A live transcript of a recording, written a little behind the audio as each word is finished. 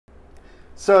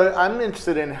So I'm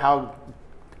interested in how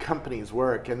companies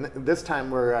work, and this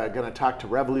time we're going to talk to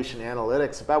Revolution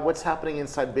Analytics about what's happening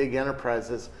inside big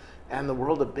enterprises and the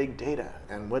world of big data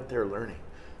and what they're learning.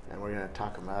 And we're going to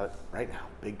talk about it right now,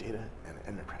 big data and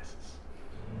enterprises.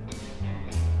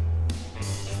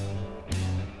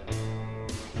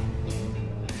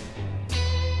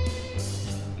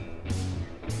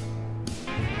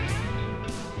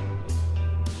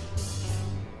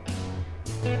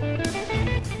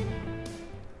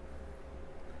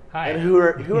 Hi. And who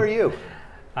are you?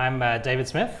 I'm David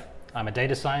Smith. I'm a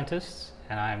data scientist,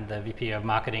 and I'm the VP of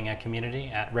Marketing and Community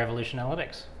at Revolution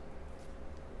Analytics.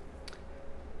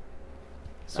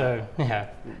 So, yeah.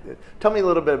 Tell me a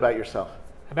little bit about yourself.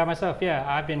 About myself, yeah.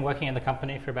 I've been working in the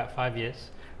company for about 5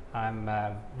 years. I'm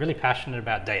really passionate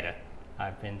about data.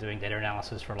 I've been doing data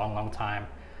analysis for a long, long time.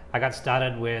 I got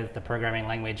started with the programming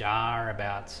language R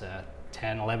about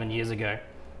 10, 11 years ago.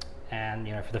 And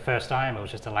for the first time, it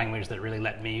was just a language that really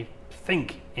let me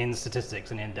think in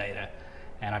statistics and in data.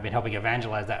 And I've been helping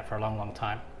evangelize that for a long, long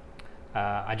time.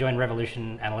 I joined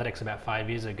Revolution Analytics about 5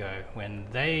 years ago when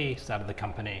they started the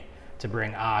company to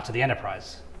bring R to the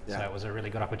enterprise. Yeah. So it was a really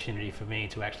good opportunity for me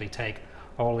to actually take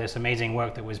all this amazing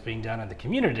work that was being done in the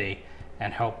community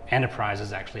and help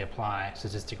enterprises actually apply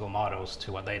statistical models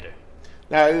to what they do.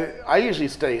 Now, I usually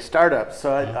study startups,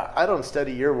 so I don't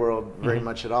study your world very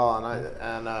much at all,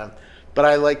 but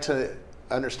I like to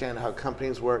understand how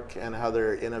companies work and how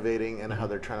they're innovating and how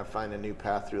they're trying to find a new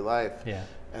path through life. Yeah.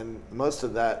 And most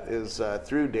of that is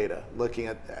through data, looking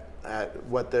at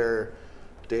what their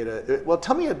data. Well,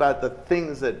 tell me about the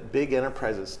things that big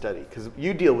enterprises study, because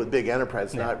you deal with big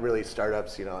enterprises, not really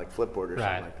startups, like Flipboard or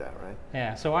something like that, right?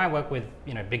 Yeah. So I work with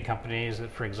big companies that,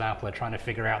 for example, are trying to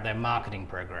figure out their marketing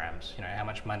programs. How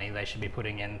much money they should be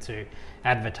putting into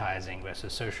advertising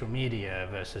versus social media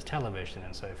versus television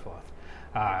and so forth.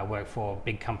 I work for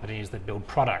big companies that build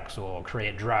products or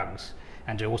create drugs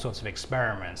and do all sorts of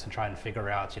experiments and try and figure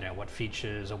out, what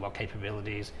features or what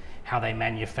capabilities, how they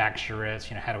manufacture it,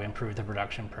 how to improve the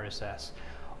production process.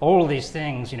 All of these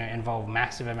things, involve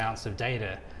massive amounts of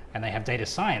data, and they have data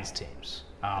science teams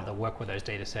that work with those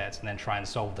data sets and then try and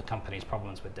solve the company's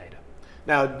problems with data.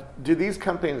 Now, do these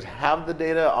companies have the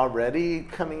data already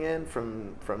coming in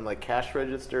from like cash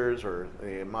registers or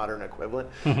the modern equivalent,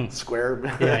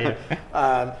 Square?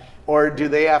 Or do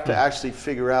they have to actually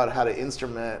figure out how to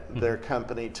instrument their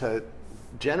company to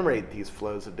generate these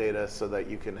flows of data so that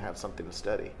you can have something to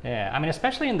study? Yeah, I mean,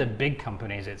 especially in the big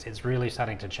companies, it's really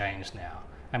starting to change now.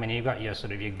 I mean, you've got your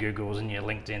your Googles and your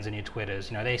LinkedIns and your Twitters.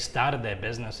 They started their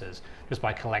businesses just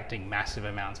by collecting massive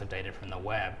amounts of data from the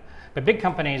web. But big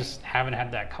companies haven't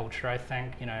had that culture, I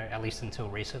think, at least until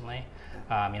recently.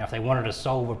 If they wanted to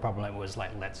solve a problem, it was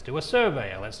like, let's do a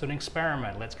survey, or let's do an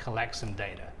experiment, let's collect some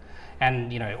data.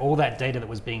 And all that data that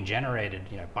was being generated,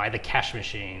 by the cash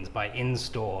machines, by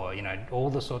in-store, all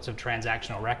the sorts of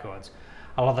transactional records,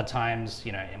 a lot of the times,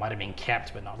 it might have been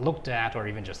kept but not looked at or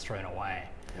even just thrown away.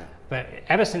 Yeah. But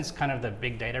ever since kind of the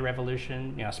big data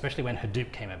revolution, especially when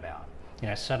Hadoop came about,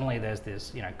 suddenly there's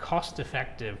this,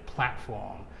 cost-effective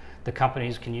platform the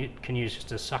companies can use just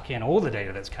to suck in all the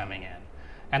data that's coming in.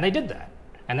 And they did that.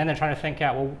 And then they're trying to think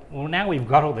out, well, now we've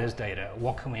got all this data,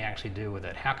 what can we actually do with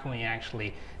it? How can we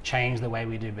actually change the way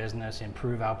we do business,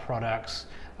 improve our products,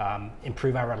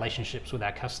 improve our relationships with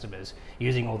our customers,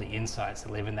 using all the insights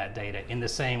that live in that data in the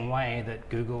same way that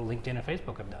Google, LinkedIn, and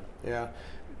Facebook have done? Yeah.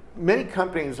 Many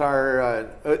companies are,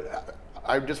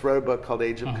 I just wrote a book called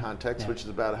Age of Context, which is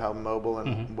about how mobile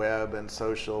and web and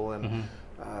social and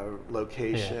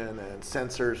location and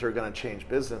sensors are going to change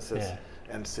businesses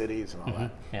and cities and all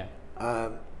that. Yeah.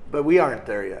 But we aren't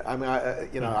there yet. I mean,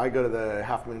 I go to the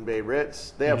Half Moon Bay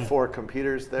Ritz. They have 4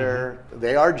 computers there.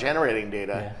 They are generating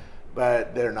data,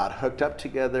 but they're not hooked up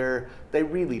together. They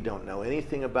really don't know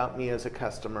anything about me as a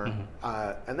customer,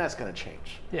 and that's going to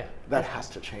change. Yeah, that has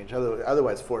to change.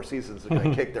 Otherwise, Four Seasons are going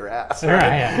to kick their ass.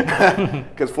 Right?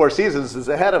 Because Four Seasons is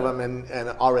ahead of them and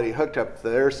already hooked up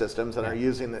their systems and are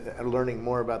using and learning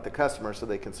more about the customer so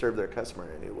they can serve their customer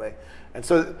in a new way. And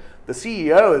so the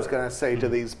CEO is going to say to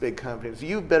these big companies,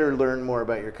 "You better learn more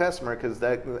about your customer because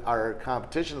our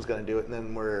competition is going to do it, and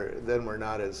then we're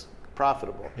not as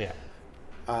profitable." Yeah.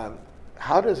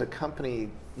 How does a company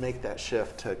make that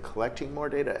shift to collecting more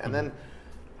data? And then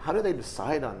how do they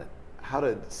decide on how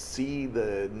to see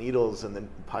the needles in the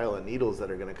pile of needles that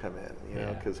are going to come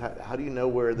in? Because how do you know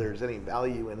where there's any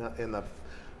value in the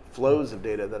flows of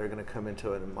data that are going to come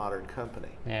into a modern company?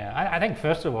 Yeah, I think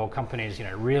first of all, companies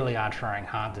really are trying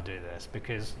hard to do this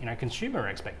because consumer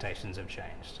expectations have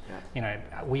changed. Yeah.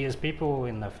 We as people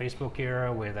in the Facebook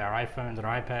era with our iPhones and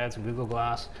iPads and Google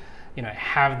Glass,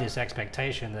 have this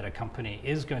expectation that a company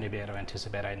is going to be able to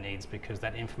anticipate our needs because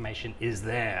that information is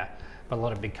there. But a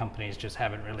lot of big companies just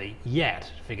haven't really yet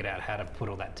figured out how to put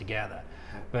all that together.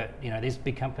 But these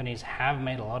big companies have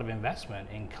made a lot of investment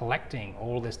in collecting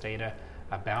all this data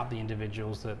about the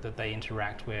individuals that they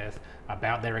interact with,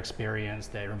 about their experience.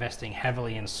 They're investing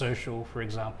heavily in social, for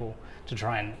example, to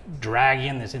try and drag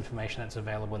in this information that's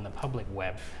available in the public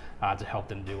web to help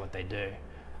them do what they do.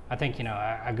 I think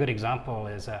a good example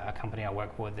is a company I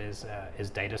work with is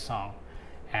Datasong,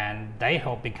 and they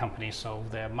help big companies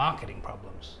solve their marketing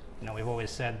problems. We've always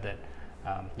said that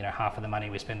half of the money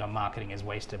we spend on marketing is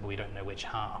wasted, but we don't know which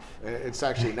half. It's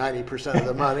actually 90% of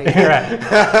the money. Right.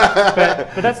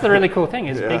 But that's the really cool thing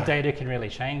is big data can really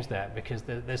change that because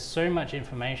there's so much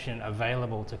information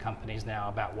available to companies now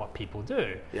about what people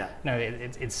do. Yeah.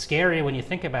 It's scary when you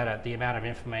think about it, the amount of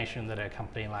information that a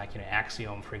company like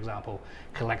Axiom, for example,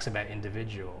 collects about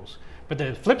individuals. But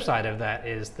the flip side of that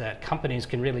is that companies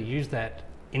can really use that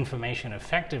information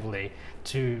effectively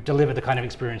to deliver the kind of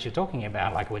experience you're talking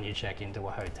about, like when you check into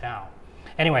a hotel.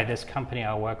 Anyway, this company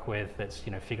I work with that's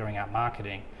figuring out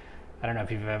marketing. I don't know if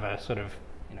you've ever sort of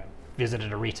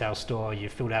visited a retail store, you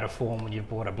filled out a form when you've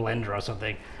bought a blender or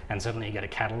something, and suddenly you get a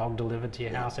catalog delivered to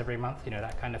your house every month.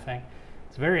 That kind of thing.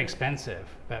 It's very expensive,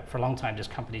 but for a long time,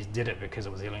 just companies did it because it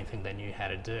was the only thing they knew how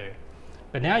to do.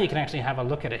 But now you can actually have a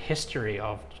look at a history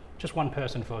of just one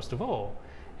person first of all,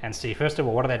 and see, first of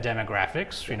all, what are their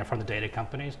demographics, from the data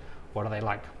companies? What are they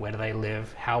like? Where do they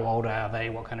live? How old are they?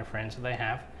 What kind of friends do they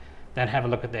have? Then have a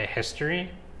look at their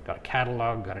history. Got a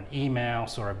catalog, got an email,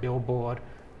 saw a billboard,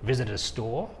 visited a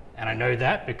store. And I know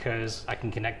that because I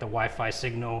can connect the Wi-Fi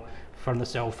signal from the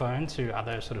cell phone to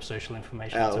other sort of social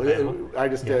information that's available. I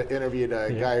just interviewed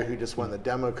a guy who just won the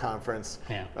Demo Conference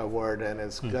award and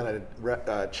is going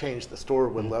to change the store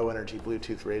with low energy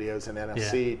Bluetooth radios and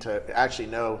NFC to actually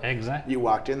know you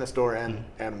walked in the store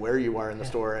and where you are in the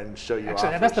store and show you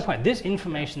offers. That's the point. This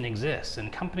information exists,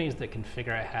 and companies that can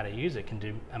figure out how to use it can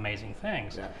do amazing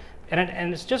things. Yeah.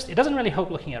 And it's just, it doesn't really help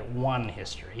looking at one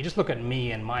history. You just look at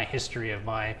me and my history of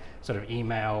my sort of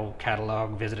email,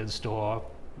 catalog, visited store,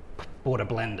 bought a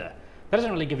blender. That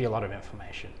doesn't really give you a lot of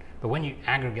information. But when you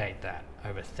aggregate that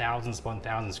over thousands upon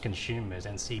thousands of consumers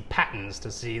and see patterns to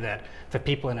see that for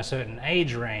people in a certain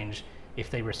age range, if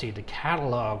they received a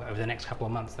catalog over the next couple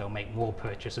of months, they'll make more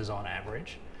purchases on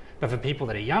average. But for people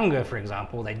that are younger, for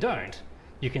example, they don't.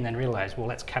 You can then realize, well,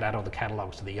 let's cut out all the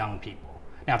catalogs to the young people.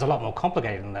 Now, it's a lot more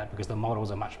complicated than that because the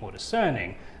models are much more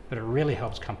discerning, but it really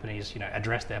helps companies,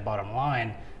 address their bottom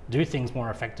line, do things more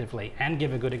effectively, and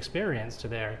give a good experience to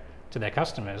their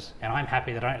customers. And I'm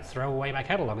happy that I don't throw away my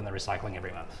catalog in the recycling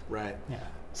every month. Right. Yeah.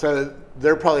 So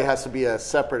there probably has to be a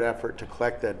separate effort to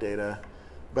collect that data.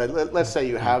 But let's say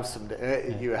you have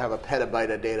you have a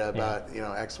petabyte of data about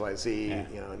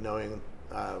XYZ, knowing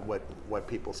what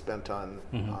people spent on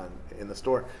in the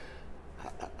store.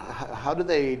 How do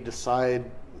they decide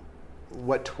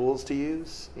what tools to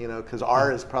use? Because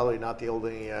R is probably not the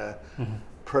only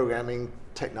programming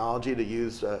technology to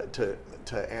use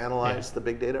to analyze the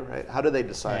big data, right? How do they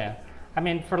decide? Yeah. I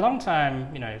mean, for a long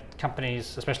time,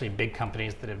 companies, especially big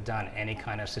companies that have done any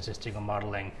kind of statistical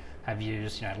modeling, have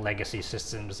used legacy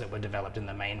systems that were developed in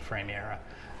the mainframe era.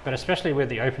 But especially with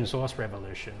the open source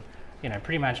revolution,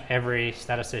 pretty much every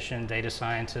statistician, data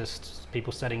scientist,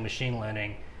 people studying machine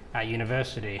learning at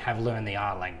university have learned the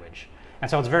R language. And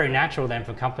so it's very natural then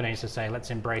for companies to say, let's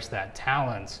embrace that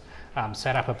talent,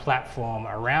 set up a platform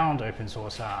around open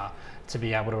source R to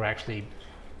be able to actually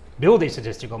build these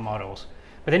statistical models.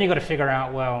 But then you've got to figure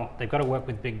out, well, they've got to work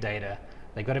with big data.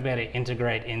 They've got to be able to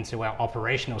integrate into our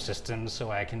operational systems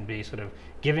so I can be sort of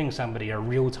giving somebody a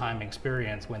real-time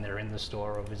experience when they're in the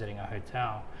store or visiting a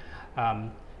hotel.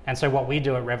 And so what we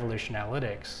do at Revolution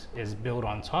Analytics is build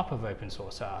on top of open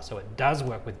source R. So it does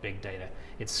work with big data.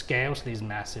 It scales to these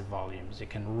massive volumes. It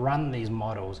can run these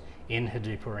models in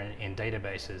Hadoop or in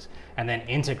databases and then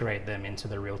integrate them into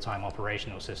the real-time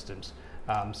operational systems.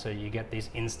 So you get these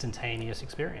instantaneous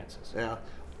experiences. Yeah.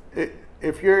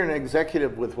 If you're an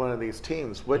executive with one of these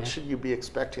teams, what should you be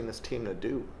expecting this team to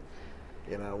do?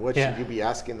 What should you be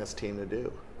asking this team to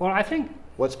do? Well, I think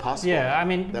what's possible? Yeah, I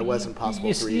mean, that wasn't possible 3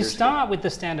 years ago. You start with the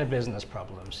standard business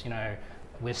problems.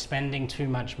 We're spending too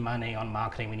much money on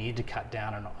marketing. We need to cut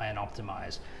down and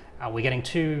optimize. We're getting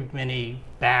too many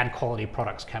bad quality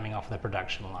products coming off the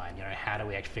production line. How do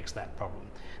we actually fix that problem?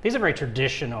 These are very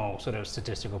traditional sort of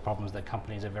statistical problems that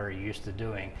companies are very used to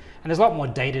doing. And there's a lot more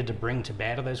data to bring to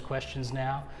bear to those questions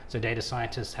now. So data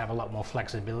scientists have a lot more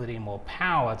flexibility and more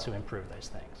power to improve those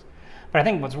things. But I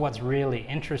think what's really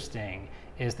interesting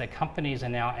is that companies are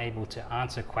now able to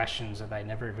answer questions that they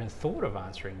never even thought of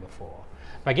answering before.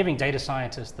 By giving data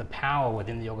scientists the power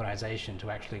within the organization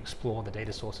to actually explore the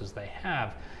data sources they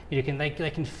have, they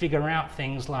can figure out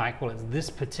things like, well, it's this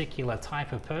particular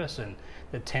type of person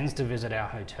that tends to visit our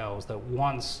hotels that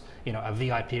wants, a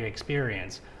VIP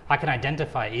experience. I can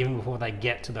identify even before they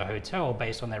get to the hotel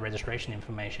based on their registration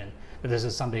information that this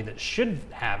is somebody that should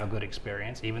have a good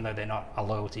experience, even though they're not a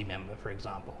loyalty member, for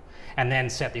example, and then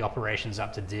set the operations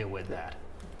up to deal with that.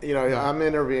 I'm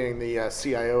interviewing the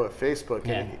CIO of Facebook,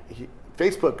 and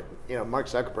Facebook, Mark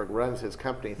Zuckerberg runs his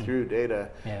company through data,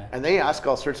 and they ask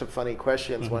all sorts of funny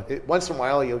questions. Once in a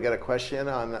while, you'll get a question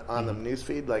on the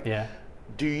newsfeed, like,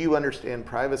 do you understand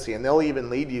privacy? And they'll even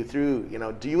lead you through,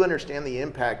 do you understand the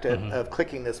impact of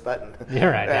clicking this button?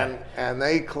 And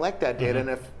they collect that data,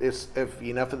 and if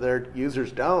enough of their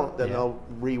users don't, then they'll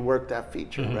rework that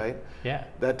feature, right?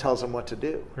 That tells them what to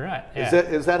do.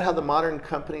 Is that how the modern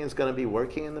company is going to be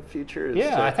working in the future? Is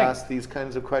to ask these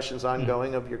kinds of questions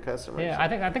ongoing of your customers? I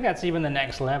think that's even the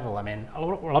next level. I mean, a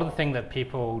lot of the thing that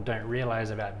people don't realize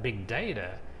about big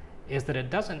data is that it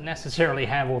doesn't necessarily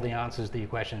have all the answers to your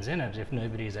questions in it if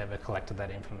nobody's ever collected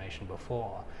that information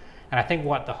before. And I think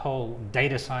what the whole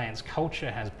data science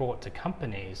culture has brought to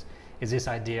companies is this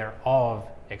idea of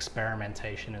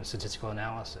experimentation and statistical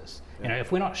analysis.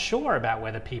 If we're not sure about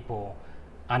whether people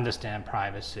understand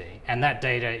privacy and that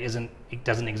data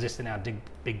doesn't exist in our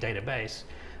big database,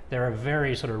 there are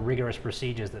very sort of rigorous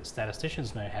procedures that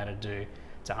statisticians know how to do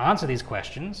to answer these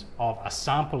questions of a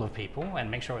sample of people and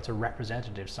make sure it's a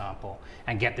representative sample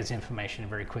and get this information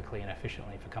very quickly and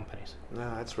efficiently for companies.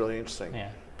 No, that's really interesting.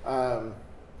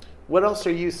 What else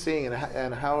are you seeing,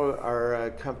 and how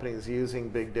are companies using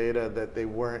big data that they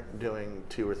weren't doing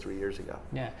 2 or 3 years ago?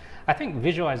 I think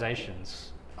visualizations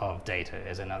of data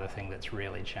is another thing that's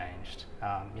really changed.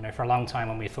 For a long time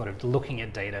when we thought of looking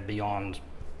at data beyond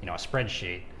a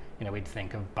spreadsheet, we'd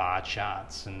think of bar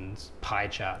charts and pie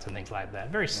charts and things like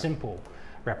that. Very simple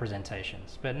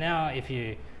representations. But now if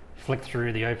you flick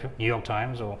through the New York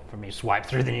Times, or for me, swipe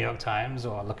through the New York Times,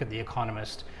 or look at The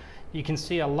Economist, you can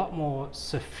see a lot more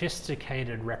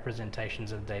sophisticated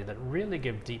representations of data that really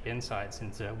give deep insights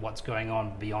into what's going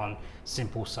on beyond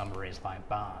simple summaries like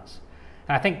bars.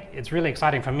 And I think it's really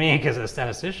exciting for me because as a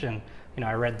statistician,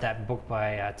 I read that book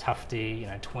by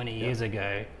Tufte, 20 years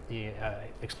ago,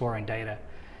 Exploring Data.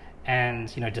 And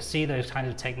to see those kinds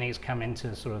of techniques come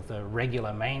into sort of the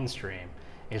regular mainstream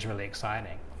is really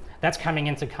exciting. That's coming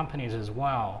into companies as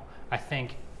well. I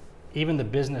think even the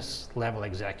business level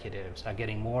executives are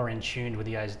getting more in tune with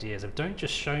the ideas of don't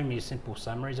just show me simple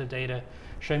summaries of data,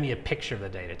 show me a picture of the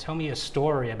data. Tell me a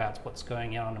story about what's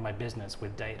going on in my business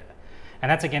with data. And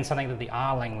that's again something that the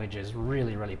R language is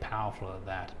really, really powerful at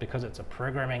that. Because it's a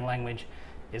programming language,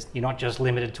 you're not just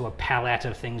limited to a palette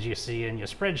of things you see in your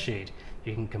spreadsheet.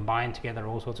 You can combine together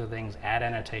all sorts of things, add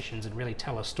annotations, and really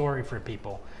tell a story for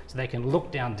people so they can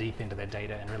look down deep into their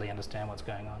data and really understand what's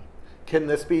going on. Can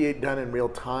this be done in real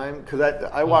time? Because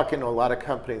I walk into a lot of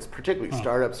companies, particularly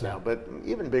startups now, but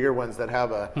even bigger ones that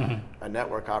have a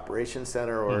network operations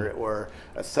center or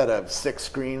a set of 6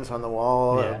 screens on the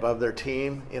wall above their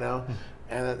team,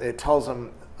 and it tells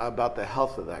them about the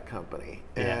health of that company.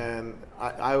 And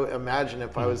I imagine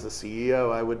if I was the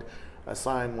CEO, I would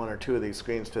assign 1 or 2 of these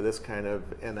screens to this kind of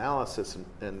analysis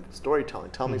and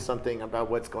storytelling. Tell me something about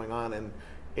what's going on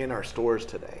in our stores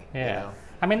today.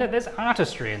 I mean, there's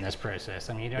artistry in this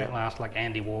process. I mean, you don't last like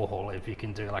Andy Warhol if you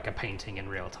can do like a painting in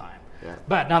real time.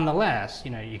 But nonetheless,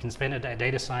 you can spend a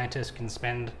data scientist can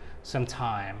spend some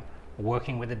time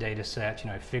working with a data set,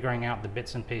 figuring out the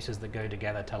bits and pieces that go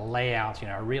together to lay out,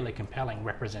 a really compelling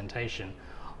representation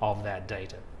of that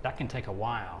data. That can take a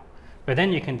while. But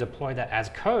then you can deploy that as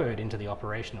code into the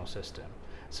operational system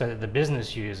so that the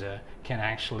business user can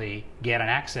actually get an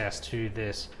access to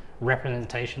this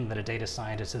representation that a data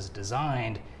scientist has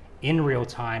designed in real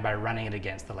time by running it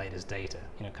against the latest data.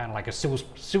 Kind of like a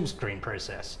SIL screen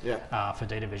process for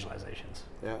data visualizations.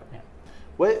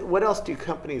 What else do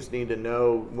companies need to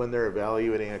know when they're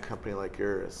evaluating a company like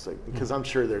yours? Because I'm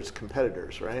sure there's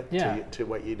competitors, right? To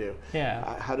what you do.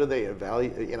 How do they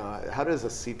evaluate? How does a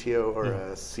CTO or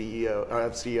a CEO or a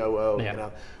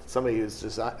COO, somebody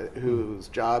whose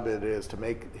job it is to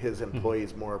make his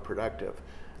employees more productive,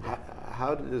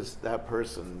 how does that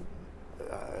person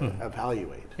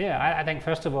evaluate? I think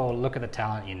first of all, look at the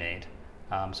talent you need.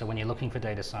 So when you're looking for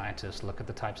data scientists, look at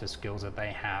the types of skills that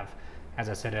they have. As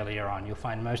I said earlier on, you'll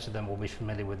find most of them will be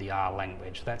familiar with the R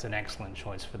language. That's an excellent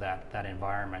choice for that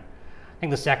environment. think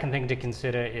the second thing to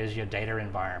consider is your data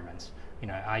environments.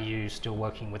 Are you still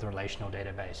working with relational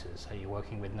databases? Are you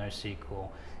working with NoSQL?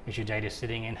 Is your data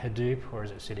sitting in Hadoop, or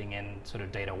is it sitting in sort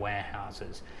of data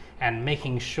warehouses? And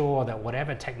making sure that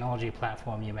whatever technology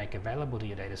platform you make available to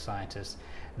your data scientists,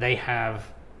 they have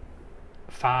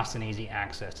fast and easy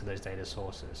access to those data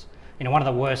sources. One of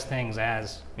the worst things,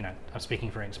 as I'm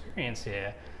speaking from experience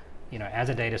here, as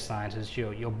a data scientist,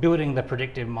 you're building the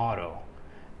predictive model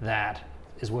that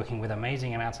is working with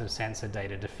amazing amounts of sensor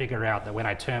data to figure out that when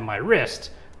I turn my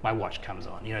wrist, my watch comes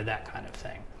on, that kind of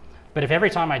thing. But if every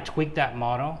time I tweak that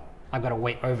model, I've got to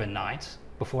wait overnight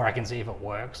before I can see if it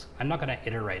works, I'm not going to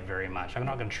iterate very much. I'm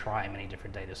not going to try many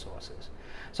different data sources.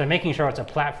 So making sure it's a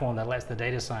platform that lets the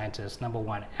data scientists, number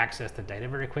one, access the data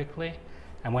very quickly,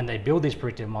 and when they build these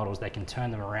predictive models, they can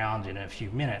turn them around in a few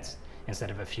minutes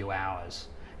instead of a few hours.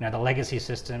 The legacy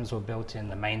systems were built in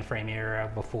the mainframe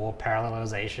era, before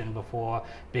parallelization, before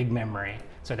big memory,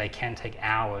 so they can take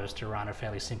hours to run a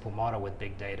fairly simple model with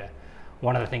big data.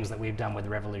 One of the things that we've done with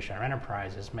Revolution Our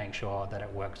Enterprise is make sure that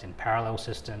it works in parallel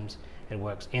systems, it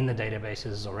works in the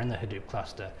databases or in the Hadoop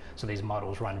cluster, so these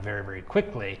models run very, very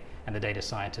quickly, and the data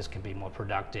scientists can be more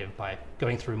productive by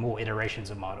going through more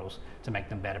iterations of models to make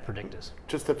them better predictors.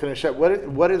 Just to finish up,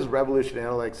 what does Revolution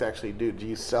Analytics actually do? Do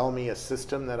you sell me a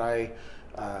system that I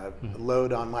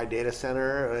load on my data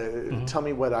center? Tell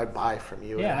me what I buy from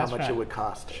you and how much it would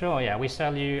cost. Sure, yeah. We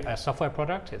sell you a software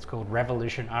product. It's called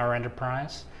Revolution Our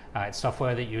Enterprise. It's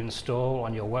software that you install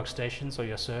on your workstations or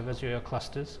your servers or your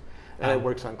clusters. And it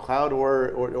works on cloud,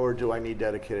 or do I need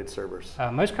dedicated servers?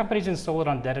 Most companies install it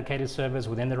on dedicated servers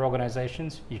within their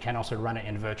organizations. You can also run it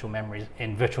in virtual memories,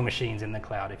 in virtual machines in the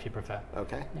cloud if you prefer.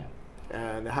 Okay. Yeah.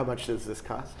 And how much does this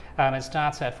cost? It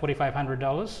starts at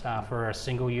 $4,500 for a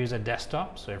single user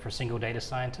desktop, so for a single data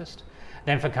scientist.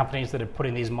 Then for companies that are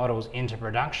putting these models into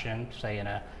production, say in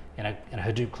a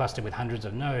Hadoop cluster with hundreds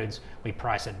of nodes, we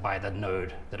price it by the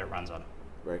node that it runs on.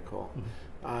 Very cool.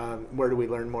 Where do we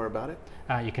learn more about it?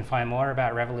 You can find more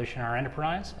about Revolution Our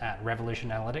Enterprise at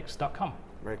revolutionanalytics.com.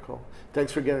 Very cool.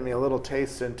 Thanks for giving me a little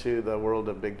taste into the world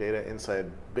of big data inside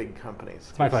big companies.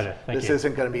 It's my pleasure. Thank you. This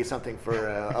isn't going to be something for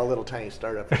a little tiny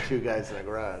startup with two guys in a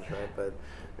garage, right? But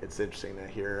it's interesting to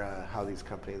hear how these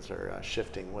companies are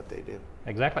shifting what they do.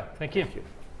 Exactly. Thank you. Thank you.